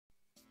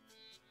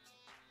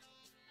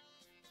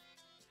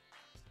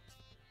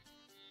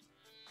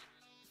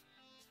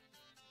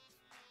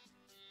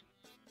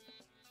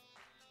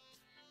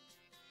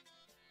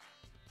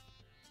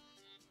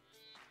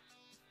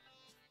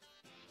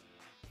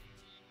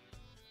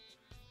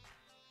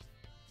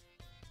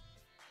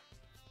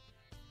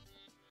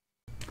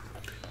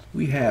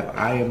we have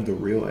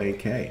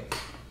iamtherealAK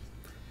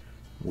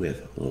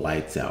with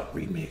Lights Out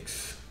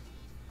Remix.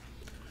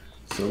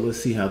 So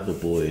let's see how the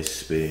boy is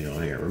spinning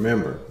on here.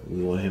 Remember,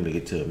 we want him to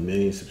get to 1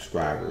 million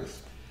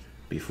subscribers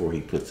before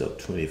he puts up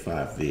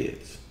 25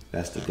 vids.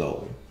 That's the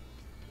goal.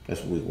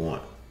 That's what we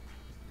want.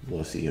 We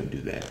want to see him do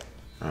that.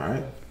 All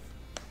right?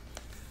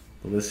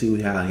 But let's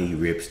see how he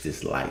rips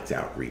this Lights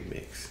Out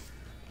remix.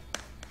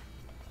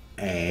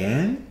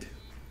 And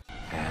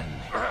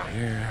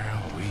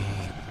here we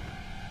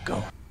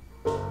go.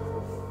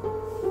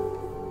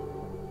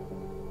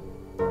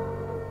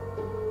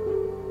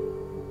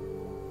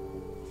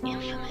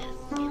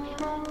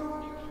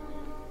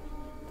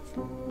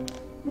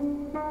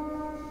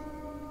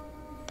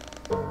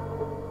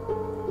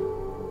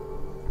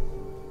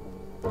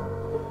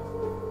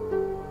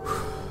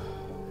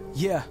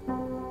 Yeah.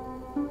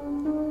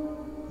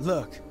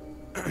 Look.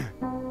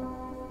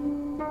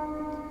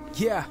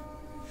 Yeah.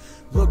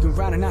 Looking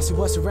around and I see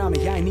what's around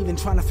me. I ain't even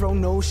trying to throw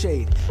no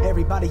shade.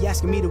 Everybody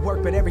asking me to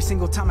work, but every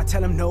single time I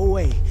tell them no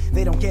way.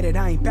 They don't get it,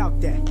 I ain't bout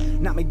that.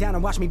 Knock me down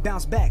and watch me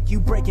bounce back. You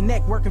break your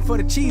neck working for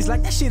the cheese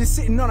like that shit is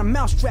sitting on a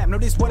mousetrap. No,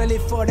 this what I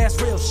live for, that's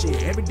real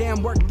shit. Every day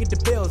I'm working, get the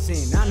bills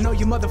in. I know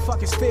you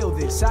motherfuckers feel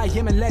this. I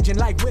am a legend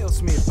like Will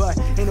Smith, but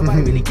ain't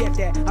nobody really get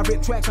that. I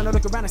rip tracks when I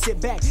look around and sit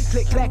back.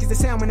 Click clack is the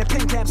sound when the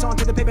pen taps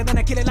onto the paper, then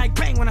I kill it like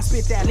bang when I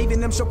spit that. Leaving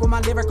them shook with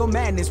my lyrical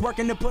madness.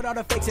 Working to put all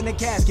the fakes in the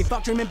casket.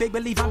 Fuck dreaming big,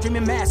 believe I'm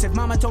dreaming massive.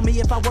 Mama told me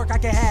if I work I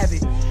can have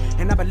it,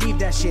 and I believe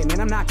that shit, man.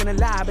 I'm not gonna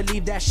lie, I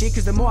believe that shit,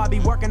 cause the more I be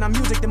working on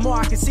music, the more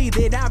I can see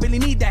that I really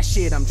need that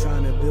shit. I'm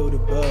trying to build a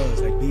buzz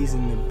like bees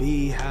in the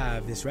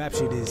beehive. This rap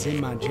shit is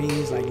in my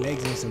jeans like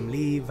legs and some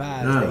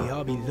Levi's. They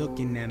all be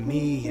looking at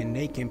me and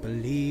they can't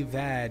believe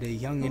that a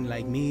youngin'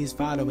 like me's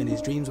following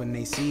his dreams when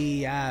they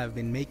see I've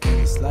been making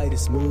the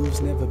slightest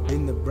moves. Never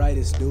been the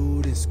brightest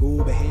dude in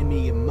school, but hand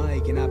me a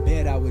mic and I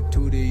bet I would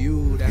tutor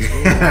you. That's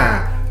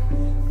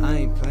real. I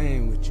ain't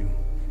playing with you,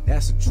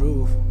 that's the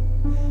truth.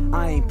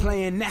 I ain't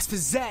playing, that's for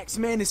Zax,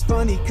 man. It's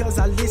funny cause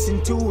I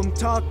listen to them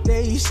talk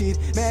they shit.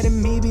 Mad at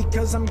me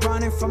because I'm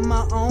grinding for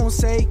my own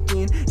sake,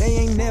 and they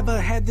ain't never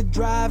had the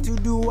drive to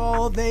do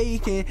all they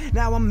can.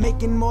 Now I'm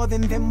making more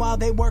than them while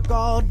they work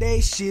all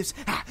day shifts.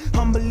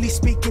 Humbly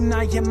speaking,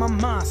 I am a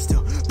monster,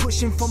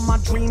 pushing for my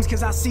dreams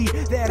cause I see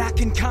that I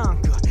can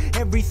conquer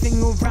everything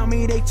around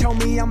me. They tell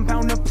me I'm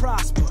bound to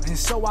prosper, and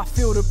so I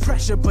feel the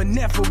pressure but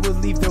never will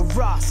leave the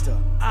roster.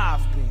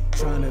 I've been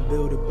trying to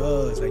build a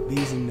buzz like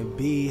bees in the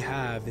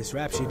beehive. This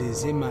rap shit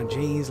is in my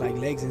jeans like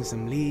legs and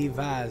some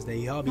Levi's.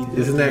 They all be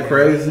isn't that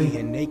crazy?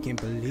 And they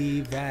can't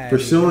believe that.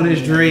 Pursuing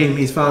his dream,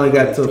 he's finally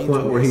got to a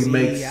point where he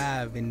makes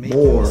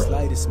more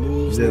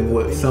than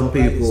what some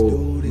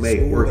people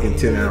make working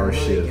 10-hour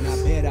shifts.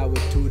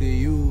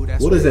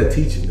 What is that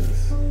teaching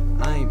us?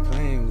 I ain't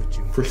playing with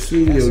you.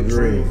 Pursue your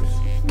dreams.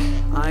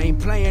 I ain't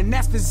playing,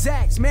 that's for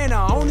Zax, man.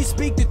 I only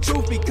speak the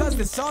truth because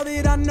that's all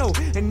that I know.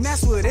 And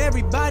that's what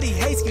everybody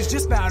hates, cause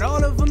just about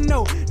all of them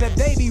know that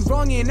they be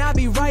wrong and I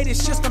be right.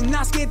 It's just I'm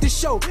not scared to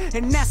show,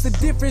 and that's the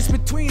difference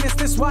between us.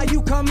 That's why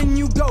you come and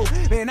you go.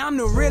 Man, I'm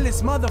the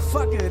realest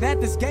motherfucker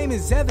that this game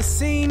has ever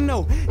seen.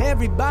 No,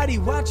 everybody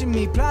watching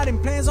me, plotting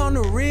plans on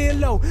the real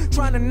low,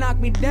 trying to knock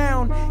me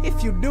down.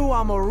 If you do,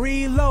 I'ma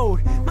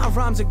reload. My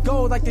rhymes are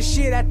gold like the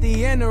shit at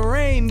the end of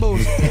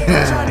rainbows.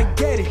 I'm trying to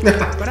get it,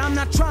 but I'm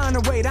not trying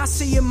to wait. I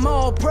see them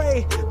all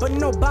pray, but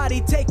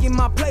nobody taking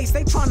my place.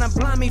 They tryna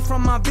blind me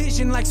from my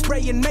vision like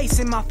spraying mace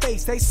in my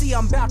face. They see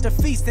I'm about to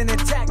feast and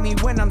attack me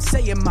when I'm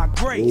saying my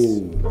grace.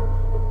 Ooh.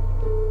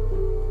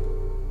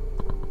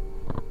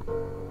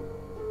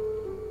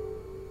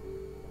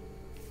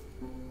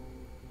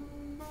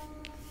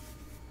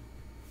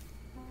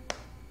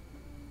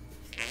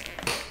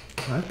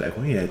 That's back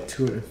when he had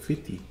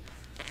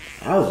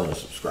 250,000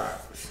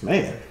 subscribers.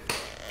 Man,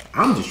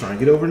 I'm just trying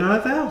to get over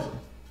 9,000.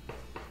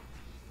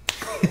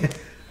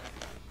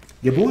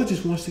 Your boy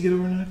just wants to get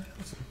over 9,000.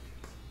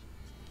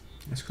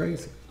 That's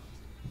crazy.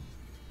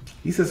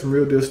 He said some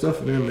real deal stuff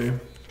in there, man.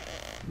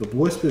 The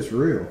boy spits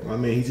real. I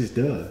mean, he just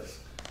does.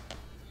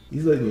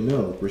 He's letting you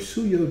know,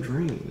 pursue your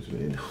dreams,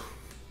 man.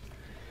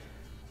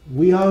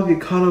 We all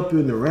get caught up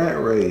in the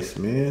rat race,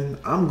 man.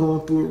 I'm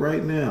going through it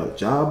right now.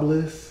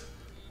 Jobless,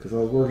 because I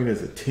was working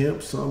as a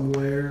temp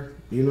somewhere.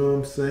 You know what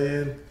I'm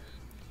saying?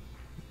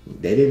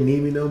 They didn't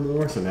need me no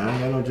more, so now I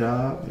ain't got no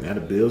job. Now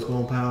the bills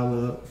gonna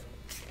pile up.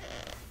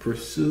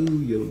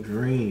 Pursue your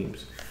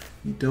dreams.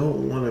 You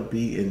don't want to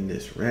be in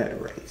this rat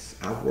race.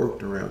 I've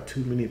worked around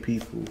too many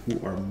people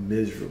who are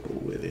miserable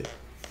with it.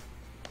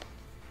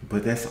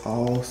 But that's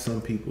all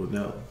some people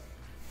know.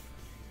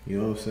 You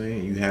know what I'm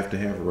saying? You have to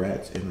have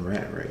rats in the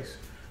rat race.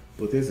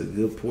 But there's a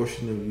good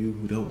portion of you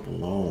who don't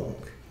belong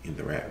in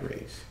the rat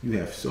race. You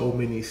have so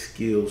many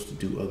skills to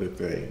do other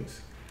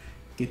things.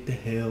 Get the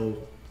hell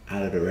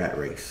out of the rat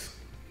race.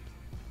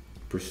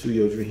 Pursue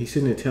your dream. He's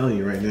sitting there telling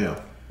you right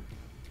now,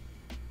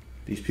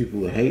 these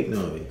people are hating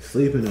on me,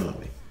 sleeping on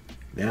me.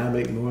 Now I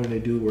make more than they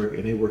do work,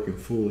 and they working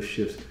full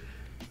shifts.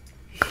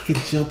 He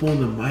can jump on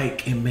the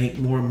mic and make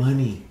more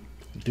money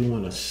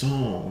doing a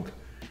song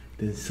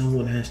than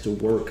someone has to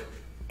work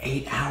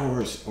 8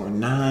 hours or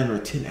 9 or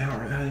 10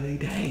 hours out of their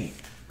day.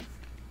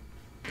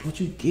 Don't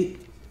you get?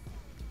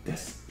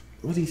 That's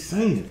what he's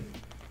saying.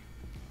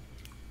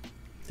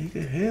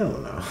 Nigga, hell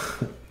no.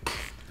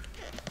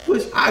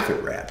 Wish I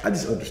could rap. I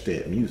just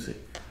understand music.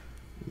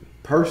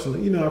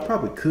 Personally, you know, I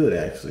probably could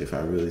actually if I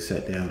really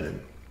sat down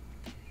and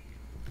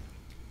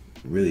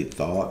really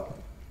thought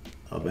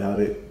about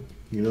it.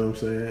 You know what I'm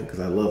saying? Because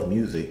I love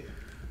music.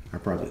 I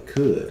probably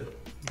could.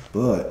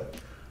 But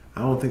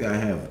I don't think I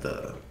have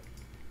the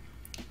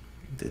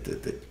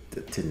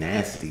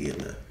tenacity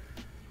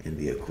and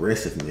the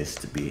aggressiveness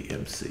to be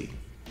an MC.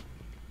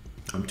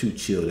 I'm too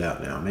chilled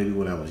out now. Maybe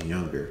when I was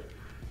younger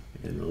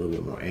and a little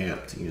bit more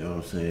amped, you know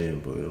what I'm saying?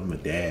 But I'm a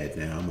dad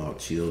now. I'm all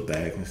chilled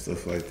back and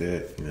stuff like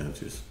that. You know,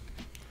 just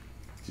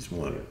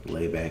want to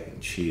lay back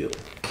and chill.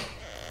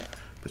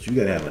 But you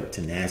gotta have a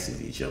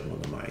tenacity to jump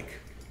on the mic.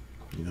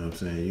 You know what I'm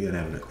saying? You gotta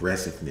have an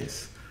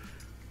aggressiveness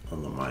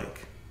on the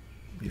mic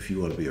if you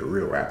want to be a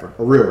real rapper.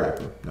 A real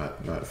rapper,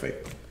 not a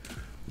fake one.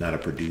 Not a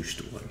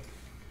produced one.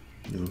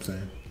 You know what I'm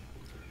saying?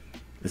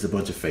 There's a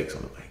bunch of fakes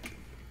on the mic.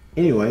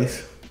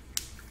 Anyways,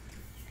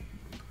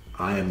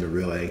 I am the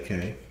real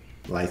AK.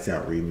 Lights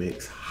Out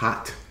remix.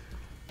 Hot.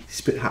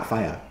 Spit hot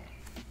fire.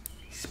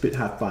 Spit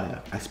hot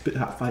fire. I spit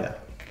hot fire.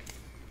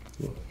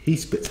 Well, he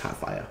spits hot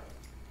fire.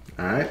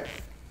 Alright?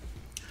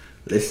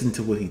 Listen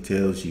to what he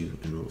tells you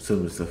and some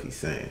of the stuff he's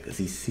saying. Because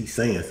he's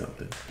saying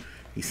something.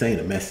 He's saying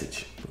a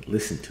message. But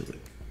listen to it.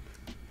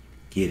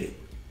 Get it.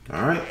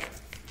 Alright?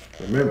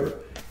 Remember,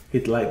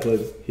 hit the like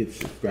button, hit the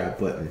subscribe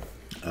button.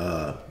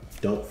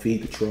 Don't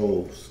feed the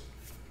trolls.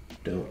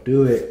 Don't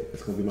do it.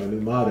 That's gonna be my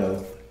new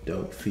motto.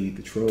 Don't feed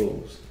the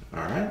trolls.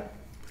 Alright?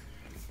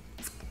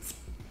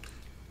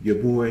 Your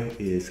boy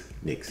is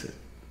Nixon.